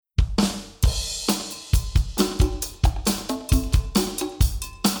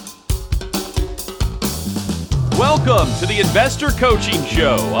Welcome to the Investor Coaching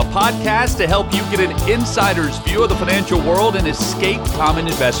Show, a podcast to help you get an insider's view of the financial world and escape common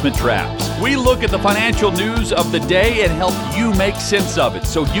investment traps. We look at the financial news of the day and help you make sense of it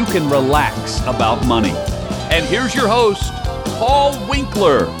so you can relax about money. And here's your host, Paul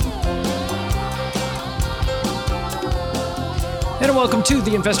Winkler. And welcome to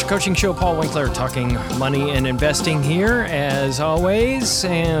the Investor Coaching Show. Paul Winkler talking money and investing here as always,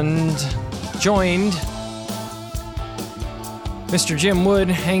 and joined Mr. Jim Wood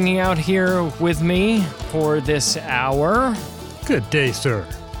hanging out here with me for this hour. Good day, sir.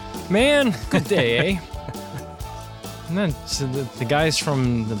 Man, good day, eh? And then so the guys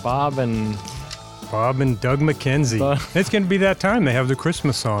from the Bob and Doug McKenzie. It's going to be that time. They have the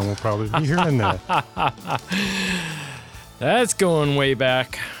Christmas song. We'll probably be hearing that. That's going way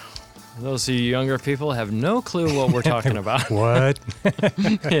back. Those of you younger people have no clue what we're talking about. What?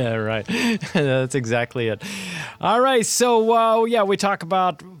 Yeah, right. That's exactly it. All right. So, we talk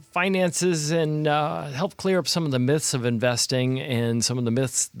about finances and help clear up some of the myths of investing and some of the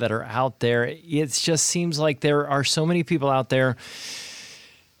myths that are out there. It just seems like there are so many people out there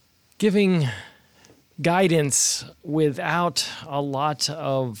giving guidance without a lot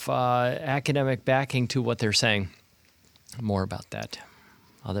of academic backing to what they're saying. More about that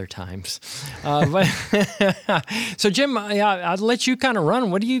other times. So, Jim, I'll let you kind of run.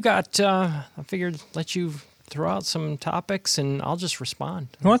 What do you got? I figured let you throw out some topics, and I'll just respond.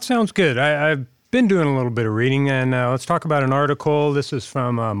 Well, that sounds good. I've been doing a little bit of reading, and let's talk about an article. This is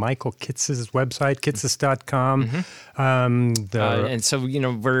from Michael Kitz's website, kitzes.com. Mm-hmm. And so,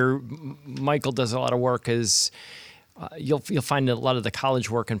 where Michael does a lot of work is you'll find a lot of the college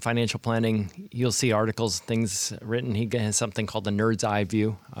work in financial planning. You'll see articles, things written. He has something called the nerd's eye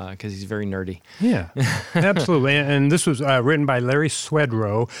view because he's very nerdy. Yeah, absolutely. And this was written by Larry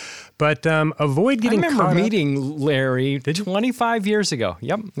Swedroe. But avoid getting caught up. I remember meeting Larry 25 years ago.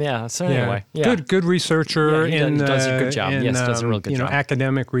 Yep. Yeah. So anyway. Yeah. Good researcher. Yeah, he does a good job. Yes, does a real good job.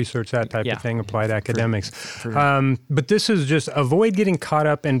 Academic research, that type of thing, applied academics. But this is just avoid getting caught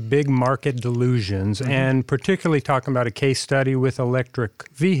up in big market delusions, and particularly talking about a case study with electric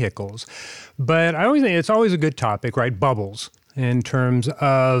vehicles. But I always think it's always a good topic, right? Bubbles. In terms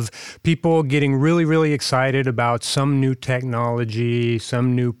of people getting really, really excited about some new technology,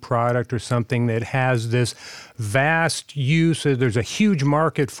 some new product or something that has this vast use. There's a huge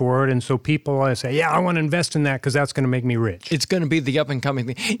market for it. And so people say, yeah, I want to invest in that because that's going to make me rich. It's going to be the up and coming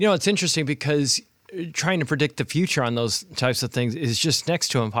thing. It's interesting because trying to predict the future on those types of things is just next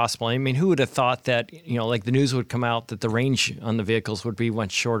to impossible. I mean, who would have thought that, like the news would come out that the range on the vehicles would be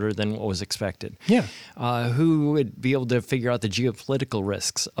much shorter than what was expected? Yeah. Who would be able to figure out the geopolitical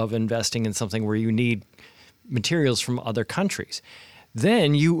risks of investing in something where you need materials from other countries?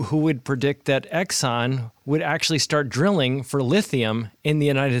 Then who would predict that Exxon would actually start drilling for lithium in the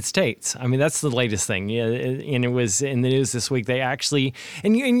United States? I mean, that's the latest thing. Yeah, and it was in the news this week. They actually,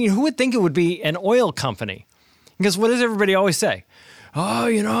 and who would think it would be an oil company? Because what does everybody always say? Oh,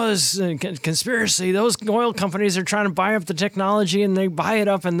 this conspiracy. Those oil companies are trying to buy up the technology, and they buy it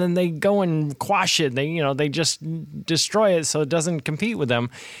up, and then they go and quash it. They just destroy it so it doesn't compete with them.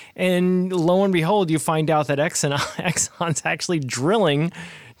 And lo and behold, you find out that Exxon's actually drilling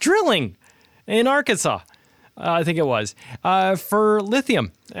in Arkansas. I think it was for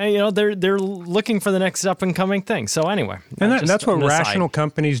lithium. They're looking for the next up and coming thing. So anyway, and that's what rational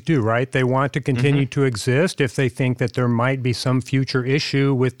companies do, right? They want to continue to exist. If they think that there might be some future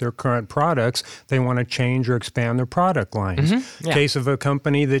issue with their current products, they want to change or expand their product lines. Case of a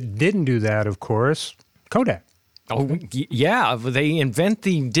company that didn't do that, of course, Kodak. Oh yeah, they invent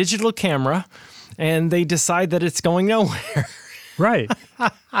the digital camera, and they decide that it's going nowhere. Right.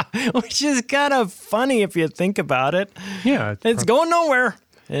 Which is kind of funny if you think about it. Yeah. It's going nowhere.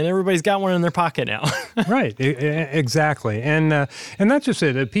 And everybody's got one in their pocket now. Right, exactly. And that's just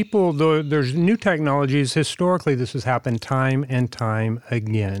it. People, there's new technologies. Historically, this has happened time and time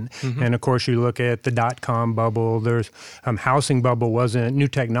again. And of course, you look at the dot-com bubble. There's housing bubble wasn't new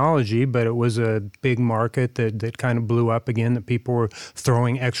technology, but it was a big market that kind of blew up again, that people were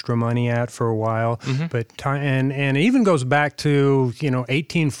throwing extra money at for a while. But and it even goes back to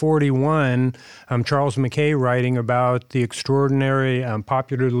 1841. Charles Mackay writing about the extraordinary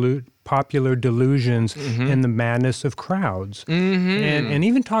popular delusions and the madness of crowds. And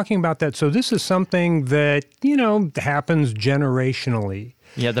even talking about that. So this is something that, happens generationally.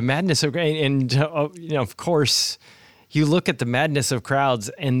 Yeah, the madness of, and of course, you look at the madness of crowds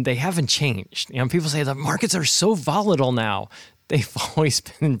and they haven't changed. People say the markets are so volatile now. they've always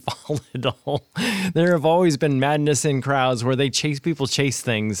been volatile. There have always been madness in crowds where people chase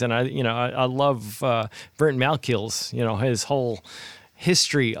things. And I love Burton Malkiel's, his whole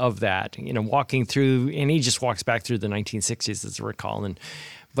history of that, walking through, and he just walks back through the 1960s, as I recall.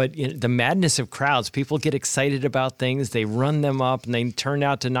 But the madness of crowds, people get excited about things, they run them up, and they turn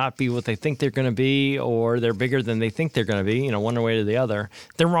out to not be what they think they're going to be, or they're bigger than they think they're going to be, one way or the other.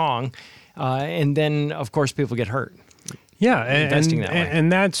 They're wrong. And then, of course, people get hurt. Yeah,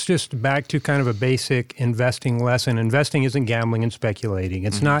 and that's just back to kind of a basic investing lesson. Investing isn't gambling and speculating.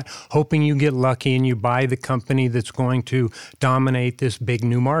 It's not hoping you get lucky and you buy the company that's going to dominate this big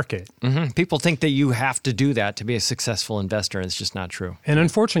new market. People think that you have to do that to be a successful investor, and it's just not true. And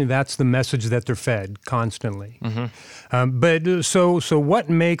unfortunately, that's the message that they're fed constantly. But so what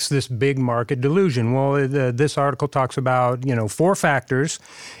makes this big market delusion? Well, this article talks about 4 factors,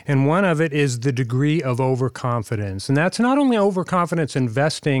 and one of it is the degree of overconfidence, and that's not only overconfidence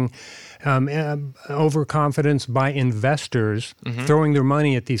investing, overconfidence by investors throwing their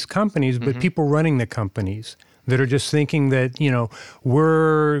money at these companies, but people running the companies that are just thinking that,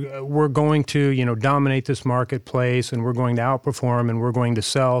 we're going to, dominate this marketplace and we're going to outperform and we're going to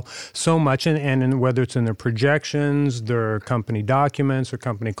sell so much. And whether it's in their projections, their company documents, or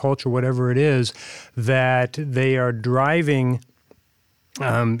company culture, whatever it is, that they are driving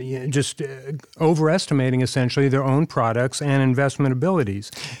just overestimating essentially their own products and investment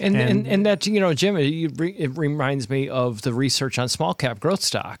abilities. And that, Jim, it reminds me of the research on small cap growth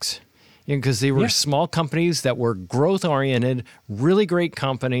stocks. Because they were small companies that were growth-oriented, really great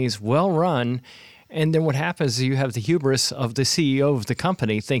companies, well-run. And then what happens is you have the hubris of the CEO of the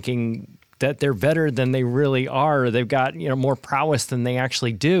company thinking that they're better than they really are. They've got more prowess than they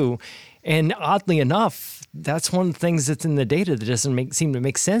actually do. And oddly enough, that's one of the things that's in the data that doesn't seem to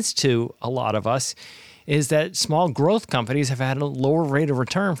make sense to a lot of us, is that small growth companies have had a lower rate of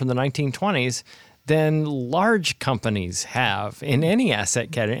return from the 1920s than large companies have in any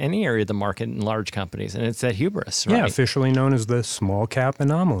asset category, any area of the market in large companies. And it's that hubris, right? Yeah, officially known as the small cap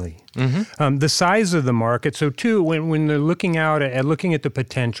anomaly. The size of the market. So too, when they're looking out at looking at the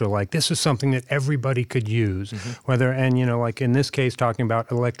potential, like this is something that everybody could use, like in this case, talking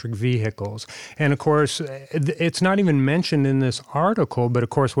about electric vehicles. And of course, it's not even mentioned in this article, but of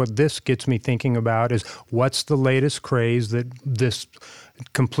course, what this gets me thinking about is what's the latest craze that this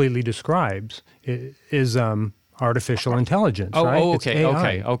completely describes is artificial intelligence, right? Okay.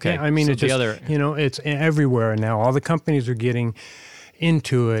 Yeah, I mean, so it's just, it's everywhere now. All the companies are getting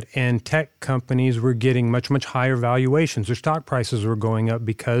into it, and tech companies were getting much, much higher valuations. Their stock prices were going up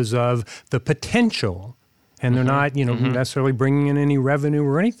because of the potential, and they're not, necessarily bringing in any revenue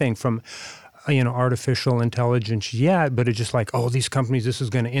or anything from artificial intelligence yet, but it's just like, these companies, this is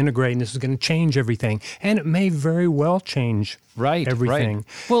going to integrate and this is going to change everything. And it may very well change everything. Right.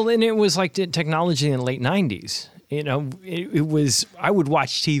 Well, and it was like technology in the late 90s. It was, I would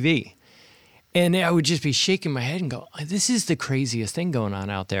watch TV and I would just be shaking my head and go, this is the craziest thing going on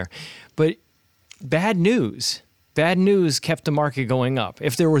out there. But bad news kept the market going up.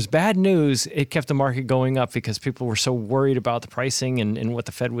 If there was bad news, it kept the market going up because people were so worried about the pricing and what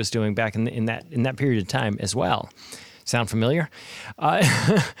the Fed was doing back in that period of time as well. Sound familiar?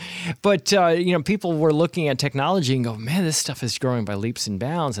 But people were looking at technology and go, man, this stuff is growing by leaps and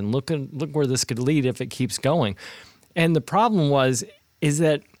bounds, and look where this could lead if it keeps going. And the problem is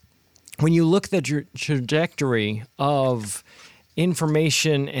that when you look at the trajectory of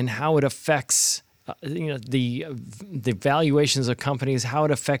information and how it affects the valuations of companies, how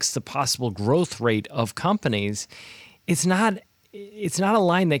it affects the possible growth rate of companies, it's not a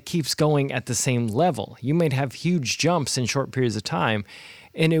line that keeps going at the same level. You might have huge jumps in short periods of time,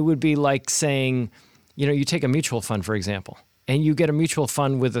 and it would be like saying, you take a mutual fund, for example, and you get a mutual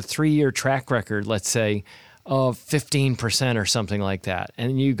fund with a 3-year track record, let's say, of 15% or something like that.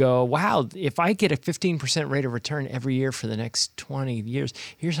 And you go, wow, if I get a 15% rate of return every year for the next 20 years,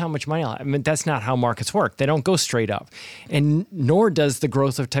 here's how much money I'll have. I mean, that's not how markets work. They don't go straight up. And nor does the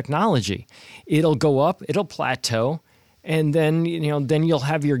growth of technology. It'll go up, it'll plateau, and then, then you'll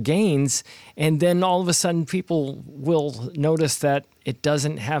have your gains. And then all of a sudden people will notice that it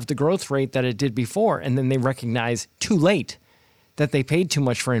doesn't have the growth rate that it did before. And then they recognize too late that they paid too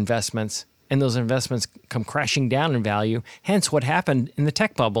much for investments, and those investments come crashing down in value. Hence what happened in the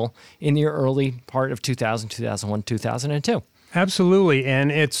tech bubble in the early part of 2000, 2001, 2002. Absolutely,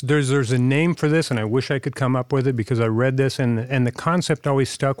 and there's a name for this, and I wish I could come up with it because I read this and the concept always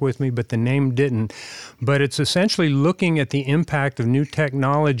stuck with me, but the name didn't. But it's essentially looking at the impact of new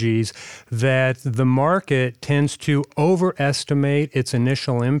technologies that the market tends to overestimate its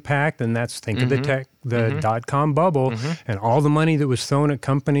initial impact, and that's think of the the dot-com bubble, and all the money that was thrown at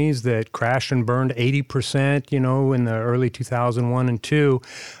companies that crashed and burned 80%, in the early 2001 and 2.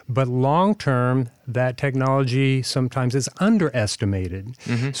 But long-term, that technology sometimes is underestimated.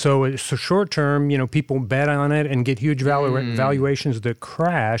 So it's so short-term, people bet on it and get huge valuations that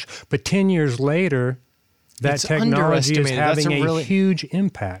crash. But 10 years later, that technology is having a huge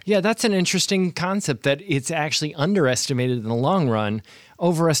impact. Yeah, that's an interesting concept, that it's actually underestimated in the long run,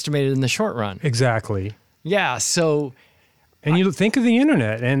 overestimated in the short run. Exactly. Yeah, so... And you think of the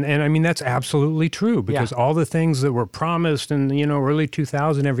internet, and I mean, that's absolutely true, because all the things that were promised in, early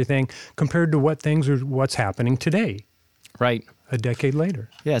 2000, everything, compared to what's happening today. Right. A decade later.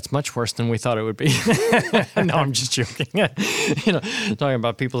 Yeah, it's much worse than we thought it would be. No, I'm just joking. Talking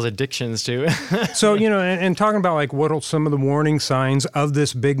about people's addictions too. So, and talking about like what are some of the warning signs of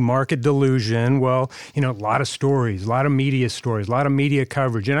this big market delusion? Well, a lot of stories, a lot of media stories, a lot of media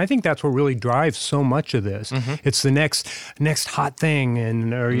coverage. And I think that's what really drives so much of this. It's the next hot thing,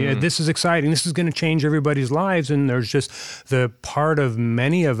 and this is exciting. This is going to change everybody's lives. And there's just the part of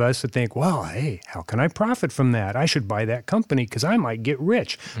many of us that think, well, hey, how can I profit from that? I should buy that company because I might get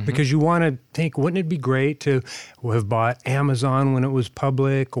rich. Because you want to think, wouldn't it be great to have bought Amazon when it was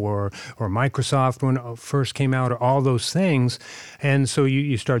public, or Microsoft when it first came out, or all those things. And so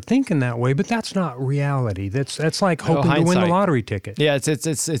you start thinking that way, but that's not reality. That's like hoping to win the lottery ticket. Yeah,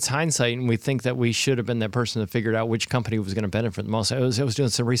 it's hindsight, and we think that we should have been that person that figured out which company was going to benefit the most. I was doing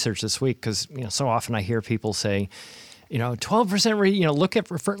some research this week because so often I hear people say, 12%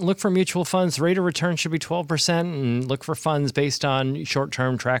 rate, look for mutual funds. Rate of return should be 12%, and look for funds based on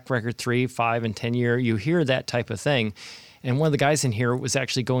short-term track record, 3, 5, and 10-year. You hear that type of thing. And one of the guys in here was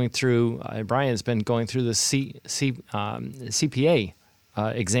actually going through, Brian's been going through the CPA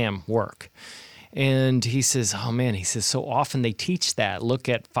exam work. And he says, so often they teach that. Look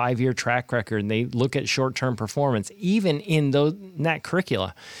at 5-year track record, and they look at short-term performance, even in that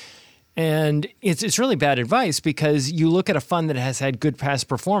curricula. And it's really bad advice, because you look at a fund that has had good past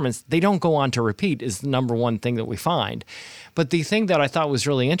performance, they don't go on to repeat, is the number one thing that we find. But the thing that I thought was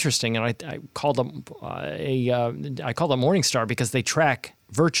really interesting, and I called them Morningstar, because they track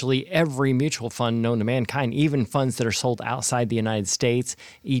virtually every mutual fund known to mankind, even funds that are sold outside the United States,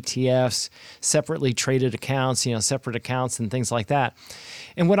 ETFs, separately traded accounts, separate accounts and things like that.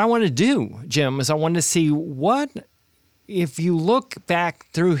 And what I wanted to do, Jim, is I wanted to see if you look back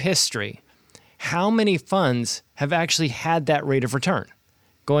through history, how many funds have actually had that rate of return?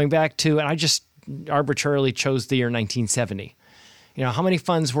 Going back to, and I just arbitrarily chose the year 1970. How many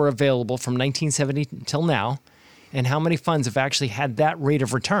funds were available from 1970 till now, and how many funds have actually had that rate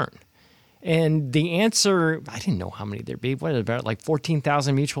of return? And the answer, I didn't know how many there'd be. What, about like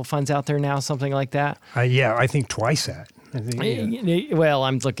 14,000 mutual funds out there now, something like that? Yeah, I think twice that. Well,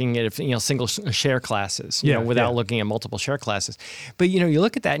 I'm looking at single share classes, without looking at multiple share classes. But you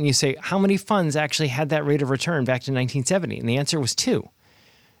look at that and you say, how many funds actually had that rate of return back to 1970? And the answer was 2.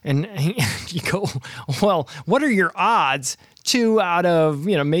 And you go, well, what are your odds? 2 out of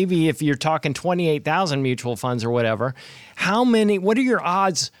maybe if you're talking 28,000 mutual funds or whatever, what are your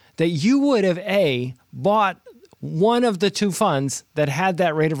odds that you would have bought one of the 2 funds that had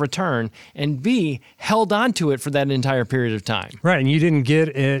that rate of return, and B, held on to it for that entire period of time? Right, and you didn't get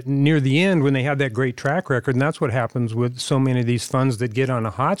it near the end when they had that great track record, and that's what happens with so many of these funds that get on a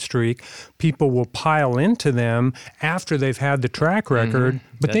hot streak. People will pile into them after they've had the track record,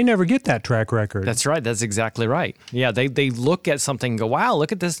 but they never get that track record. That's right, that's exactly right. Yeah, they look at something and go, wow,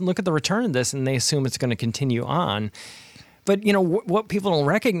 look at this, look at the return of this, and they assume it's going to continue on. But what people don't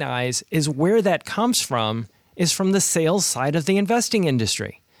recognize is where that comes from is from the sales side of the investing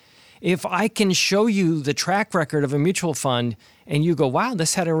industry. If I can show you the track record of a mutual fund and you go, wow,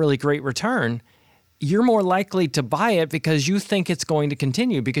 this had a really great return, you're more likely to buy it because you think it's going to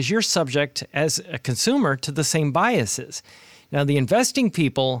continue, because you're subject as a consumer to the same biases. Now, the investing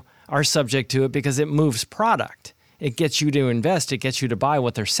people are subject to it because it moves product. It gets you to invest. It gets you to buy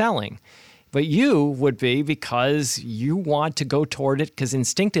what they're selling. But you would be because you want to go toward it, because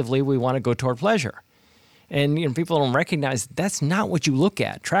instinctively we want to go toward pleasure. And people don't recognize that's not what you look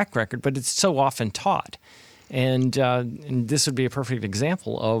at, track record, but it's so often taught. And this would be a perfect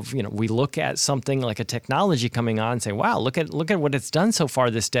example of, we look at something like a technology coming on and say, wow, look at what it's done so far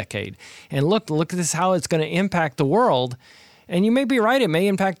this decade. And look at this, how it's going to impact the world. And you may be right, it may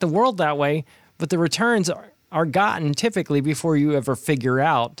impact the world that way, but the returns are gotten typically before you ever figure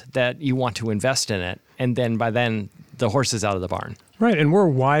out that you want to invest in it. And then by then, the horse is out of the barn. Right, and we're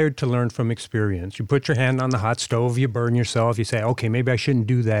wired to learn from experience. You put your hand on the hot stove, you burn yourself, you say, okay, maybe I shouldn't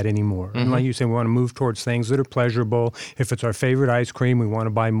do that anymore. And like you say, we want to move towards things that are pleasurable. If it's our favorite ice cream, we want to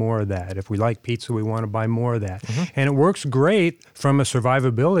buy more of that. If we like pizza, we want to buy more of that. And it works great from a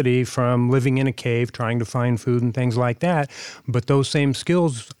survivability, from living in a cave, trying to find food and things like that. But those same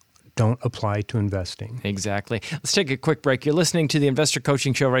skills don't apply to investing. Exactly. Let's take a quick break. You're listening to the Investor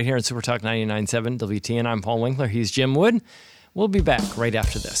Coaching Show right here on Super Talk 99.7 WTN. I'm Paul Winkler. He's Jim Wood. We'll be back right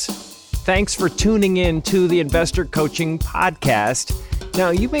after this. Thanks for tuning in to the Investor Coaching Podcast. Now,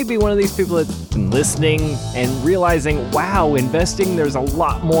 you may be one of these people that's been listening and realizing, wow, investing, there's a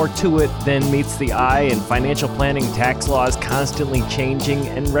lot more to it than meets the eye, and financial planning, tax laws constantly changing,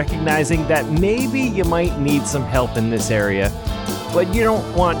 and recognizing that maybe you might need some help in this area, but you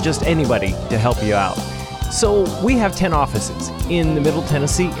don't want just anybody to help you out. So we have 10 offices in the Middle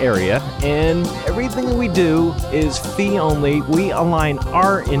Tennessee area, and everything that we do is fee only. We align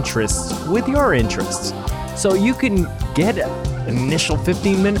our interests with your interests. So you can get an initial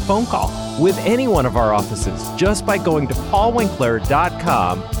 15-minute phone call with any one of our offices just by going to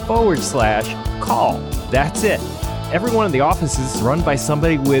paulwinkler.com/call. That's it. Every one of the offices is run by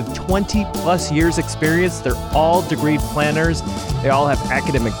somebody with 20 plus years experience. They're all degreed planners. They all have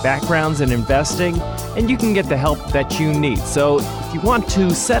academic backgrounds in investing, and you can get the help that you need. So if you want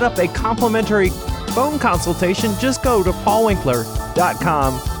to set up a complimentary phone consultation, just go to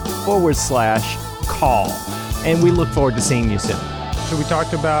paulwinkler.com/call. And we look forward to seeing you soon. So we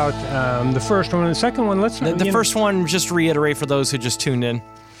talked about the first one and the second one. The first one, just to reiterate for those who just tuned in.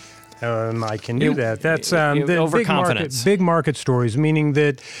 I can do that. That's the overconfidence. big market stories, meaning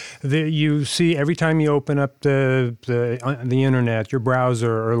that you see every time you open up the internet, your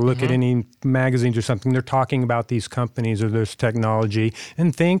browser, or look at any magazines or something, they're talking about these companies or this technology.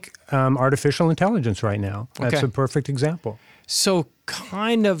 And think artificial intelligence right now. That's a perfect example. So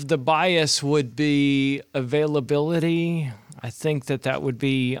kind of the bias would be availability. I think that would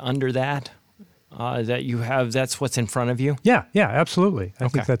be under that. That you have, that's what's in front of you? Yeah, absolutely. I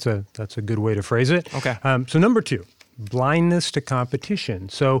think that's a good way to phrase it. Okay. So number 2, blindness to competition.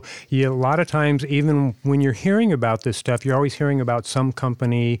 So a lot of times, even when you're hearing about this stuff, you're always hearing about some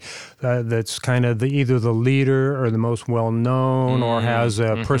company that's kind of either the leader or the most well-known or has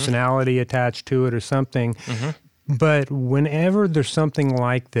a personality attached to it or something. But whenever there's something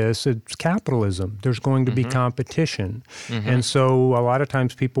like this, it's capitalism. There's going to be competition. And so a lot of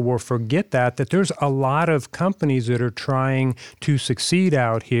times people will forget that there's a lot of companies that are trying to succeed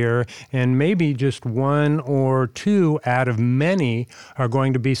out here, and maybe just 1 or 2 out of many are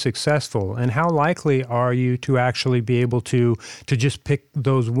going to be successful. And how likely are you to actually be able to just pick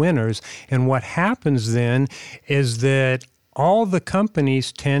those winners? And what happens then is that all the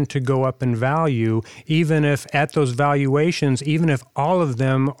companies tend to go up in value, even if at those valuations, even if all of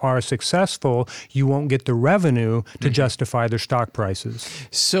them are successful, you won't get the revenue to justify their stock prices.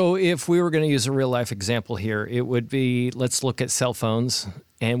 So if we were going to use a real life example here, it would be, let's look at cell phones,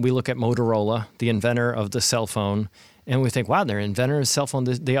 and we look at Motorola, the inventor of the cell phone, and we think, wow, they're inventor of a cell phone.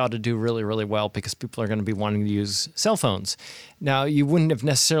 They ought to do really, really well because people are going to be wanting to use cell phones. Now, you wouldn't have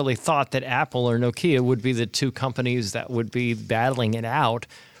necessarily thought that Apple or Nokia would be the 2 companies that would be battling it out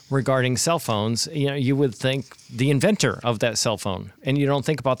regarding cell phones. You would think the inventor of that cell phone, and you don't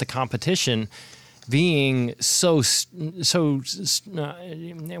think about the competition being it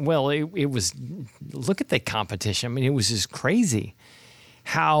was, look at the competition. I mean, it was just crazy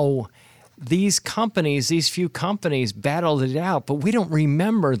how these few companies battled it out, but we don't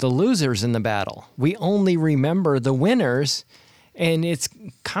remember the losers in the battle. We only remember the winners, and it's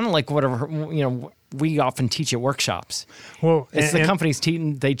kind of like whatever, we often teach at workshops. Well, it's the companies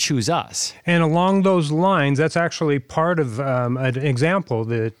they choose us. And along those lines, that's actually part of an example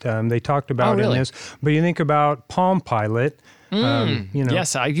that they talked about in this. But you think about Palm Pilot.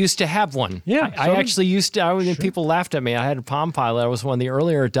 Yes, I used to have one. Yeah, I actually used to. People laughed at me. I had a Palm Pilot. I was one of the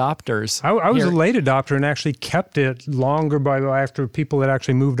earlier adopters. I was a late adopter and actually kept it longer after people had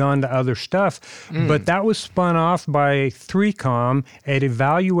actually moved on to other stuff. But that was spun off by 3Com at a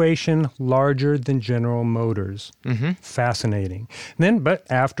valuation larger than General Motors. Fascinating. But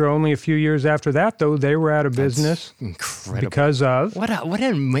after only a few years after that, though, they were out of business. That's incredible. Because of what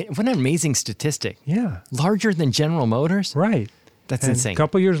an amazing statistic. Yeah, larger than General Motors. Right. That's insane. A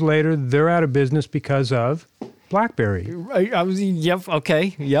couple years later, they're out of business because of BlackBerry. Yep.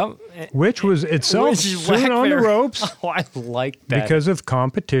 Okay. Yep. Which was itself soon on the ropes. Oh, I like that. Because of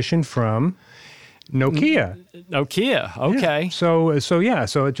competition from Nokia. Nokia. Okay. Yeah.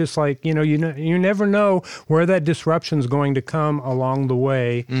 So it's just like, you never know where that disruption is going to come along the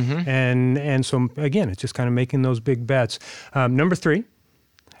way. And so, again, it's just kind of making those big bets. Number 3.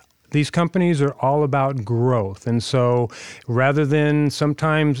 These companies are all about growth. And so rather than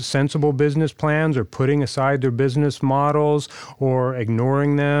sometimes sensible business plans or putting aside their business models or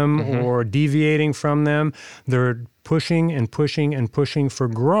ignoring them or deviating from them, they're pushing and pushing and pushing for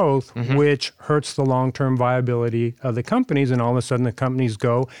growth, which hurts the long-term viability of the companies. And all of a sudden the companies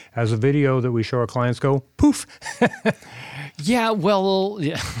go, as a video that we show our clients go, poof. Yeah, well,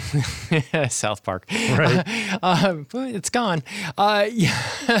 South Park. Right. It's gone. Yeah.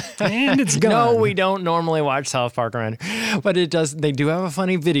 And it's gone. No, we don't normally watch South Park around here, but they do have a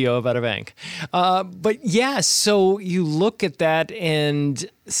funny video about a bank. But yeah, so you look at that and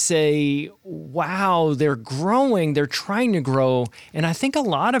say, wow, they're growing, they're trying to grow. And I think a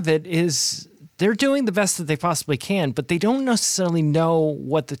lot of it is they're doing the best that they possibly can, but they don't necessarily know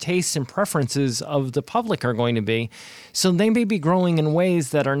what the tastes and preferences of the public are going to be. So they may be growing in ways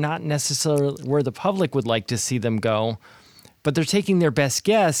that are not necessarily where the public would like to see them go, but they're taking their best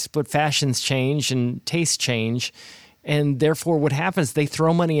guess, but fashions change and tastes change. And therefore what happens, they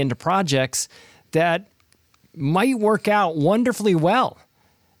throw money into projects that might work out wonderfully well,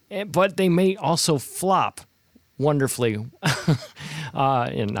 but they may also flop wonderfully.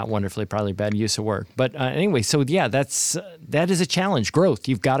 And not wonderfully, probably bad use of word. But anyway, so yeah, that is a challenge. Growth.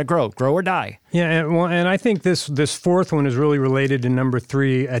 You've got to grow or die. Yeah, and I think this fourth one is really related to number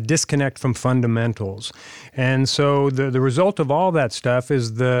 3, a disconnect from fundamentals. And so the result of all that stuff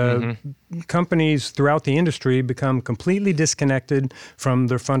is the companies throughout the industry become completely disconnected from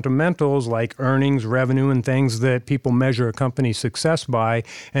their fundamentals, like earnings, revenue, and things that people measure a company's success by.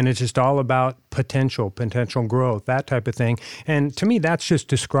 And it's just all about potential growth, that type of thing. And to me, that's just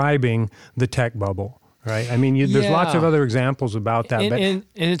describing the tech bubble. Right. I mean, there's lots of other examples about that. And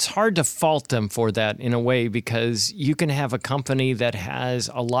it's hard to fault them for that in a way, because you can have a company that has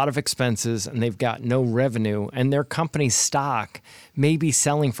a lot of expenses and they've got no revenue, and their company's stock may be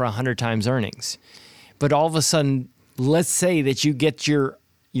selling for 100 times earnings. But all of a sudden, let's say that you get your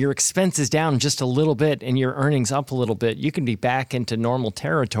expenses down just a little bit and your earnings up a little bit. You can be back into normal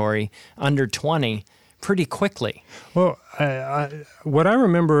territory under 20 pretty quickly. Well, what I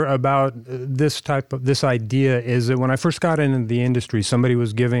remember about this idea is that when I first got into the industry, somebody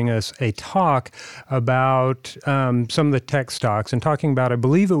was giving us a talk about some of the tech stocks and talking about, I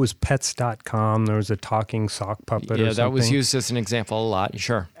believe it was pets.com. There was a talking sock puppet or something. Yeah, that was used as an example a lot,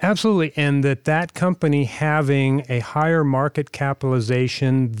 sure. Absolutely. And that company having a higher market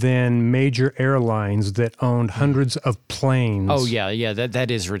capitalization than major airlines that owned hundreds of planes. Oh, yeah,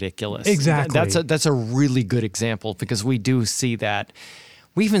 that is ridiculous. Exactly. That's a really good example, because we do see that.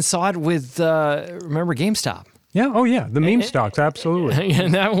 We even saw it with, remember GameStop? Yeah. Oh, yeah. The meme stocks. Absolutely.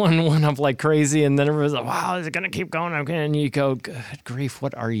 And that one went up like crazy. And then everyone's like, wow, is it going to keep going? And you go, good grief,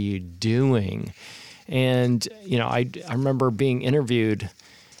 what are you doing? And, I remember being interviewed.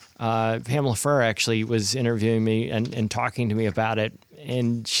 Pamela Furr actually was interviewing me and talking to me about it.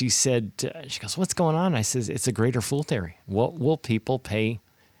 And she goes, what's going on? I says, it's a greater fool theory. What will people pay?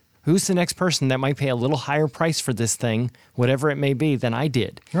 Who's the next person that might pay a little higher price for this thing, whatever it may be, than I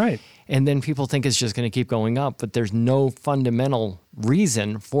did? Right. And then people think it's just going to keep going up, but there's no fundamental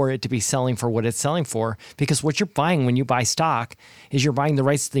reason for it to be selling for what it's selling for, because what you're buying when you buy stock is you're buying the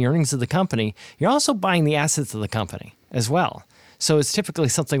rights to the earnings of the company. You're also buying the assets of the company as well. So it's typically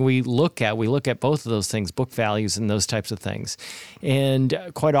something we look at. We look at both of those things, book values and those types of things. And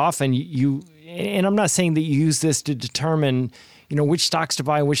quite often and I'm not saying that you use this to determine which stocks to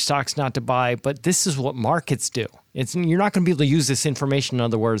buy and which stocks not to buy, but this is what markets do. You're not going to be able to use this information, in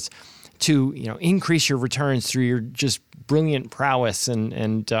other words, to increase your returns through your just brilliant prowess and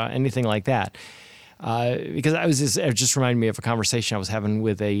anything like that. Because it just reminded me of a conversation I was having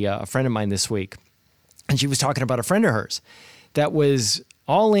with a friend of mine this week, and she was talking about a friend of hers that was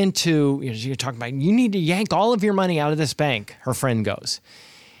all into, she was talking about, you need to yank all of your money out of this bank, her friend goes.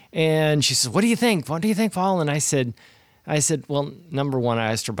 And she says, what do you think? What do you think, Paul? And I said, well, number one,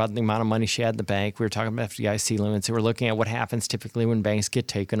 I asked her about the amount of money she had in the bank. We were talking about FDIC limits. We were looking at what happens typically when banks get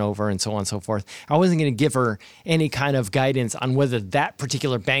taken over and so on and so forth. I wasn't going to give her any kind of guidance on whether that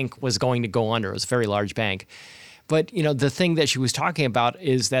particular bank was going to go under. It was a very large bank. But, the thing that she was talking about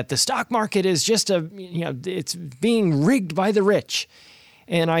is that the stock market is just it's being rigged by the rich.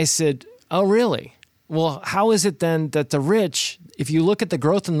 And I said, oh, really? Well, how is it then that the rich, if you look at the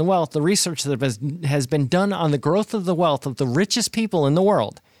growth and the wealth, the research that has been done on the growth of the wealth of the richest people in the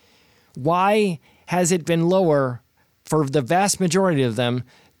world, why has it been lower for the vast majority of them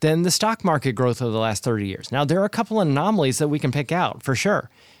than the stock market growth over the last 30 years. Now, there are a couple of anomalies that we can pick out, for sure.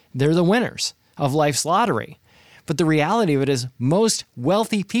 They're the winners of life's lottery. But the reality of it is most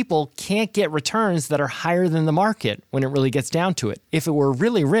wealthy people can't get returns that are higher than the market when it really gets down to it. If it were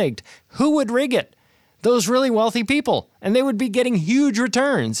really rigged, who would rig it? Those really wealthy people. And they would be getting huge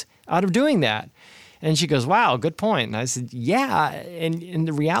returns out of doing that. And she goes, wow, good point. And I said, yeah. And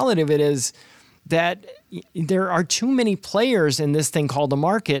the reality of it is that there are too many players in this thing called the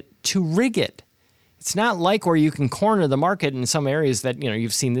market to rig it. It's not like where you can corner the market in some areas that,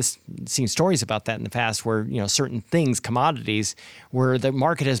 you've seen stories about that in the past where, certain things, commodities, where the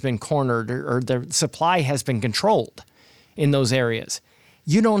market has been cornered or the supply has been controlled in those areas.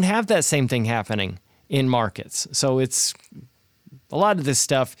 You don't have that same thing happening in markets. So it's a lot of this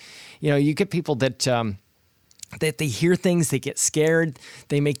stuff, you get people that they hear things, they get scared,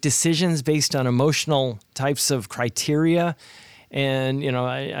 they make decisions based on emotional types of criteria. And,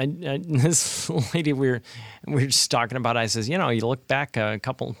 this lady we were just talking about, I says, you look back a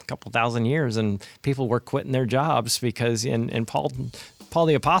couple thousand years and people were quitting their jobs because, and Paul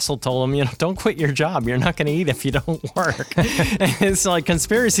the Apostle told them, don't quit your job. You're not going to eat if you don't work. And it's like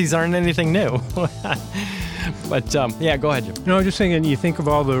conspiracies aren't anything new. But yeah, go ahead, Jim. No, I'm just thinking, you think of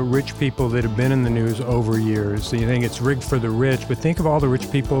all the rich people that have been in the news over years. So you think it's rigged for the rich, but think of all the rich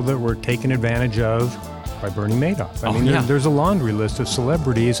people that were taken advantage of by Bernie Madoff. I mean, there's a laundry list of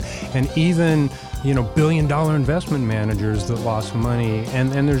celebrities and even, billion-dollar investment managers that lost money.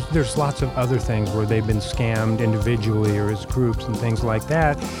 And there's lots of other things where they've been scammed individually or as groups and things like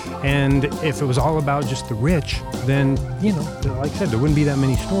that. And if it was all about just the rich, then, like I said, there wouldn't be that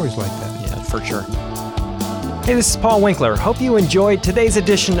many stories like that. Yeah, for sure. Hey, this is Paul Winkler. Hope you enjoyed today's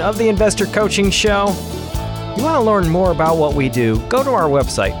edition of the Investor Coaching Show. You want to learn more about what we do, go to our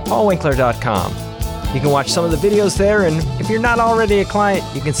website, paulwinkler.com. You can watch some of the videos there, and if you're not already a client,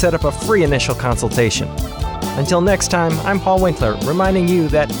 you can set up a free initial consultation. Until next time, I'm Paul Winkler, reminding you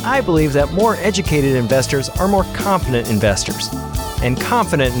that I believe that more educated investors are more confident investors, and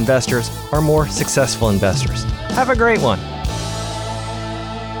confident investors are more successful investors. Have a great one.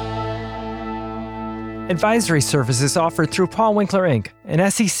 Advisory services offered through Paul Winkler, Inc.,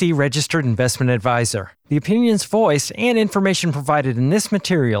 an SEC-registered investment advisor. The opinions voiced and information provided in this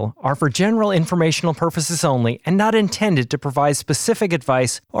material are for general informational purposes only and not intended to provide specific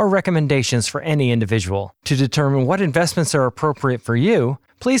advice or recommendations for any individual. To determine what investments are appropriate for you,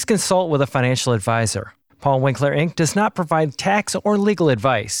 please consult with a financial advisor. Paul Winkler, Inc. does not provide tax or legal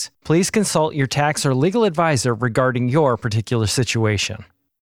advice. Please consult your tax or legal advisor regarding your particular situation.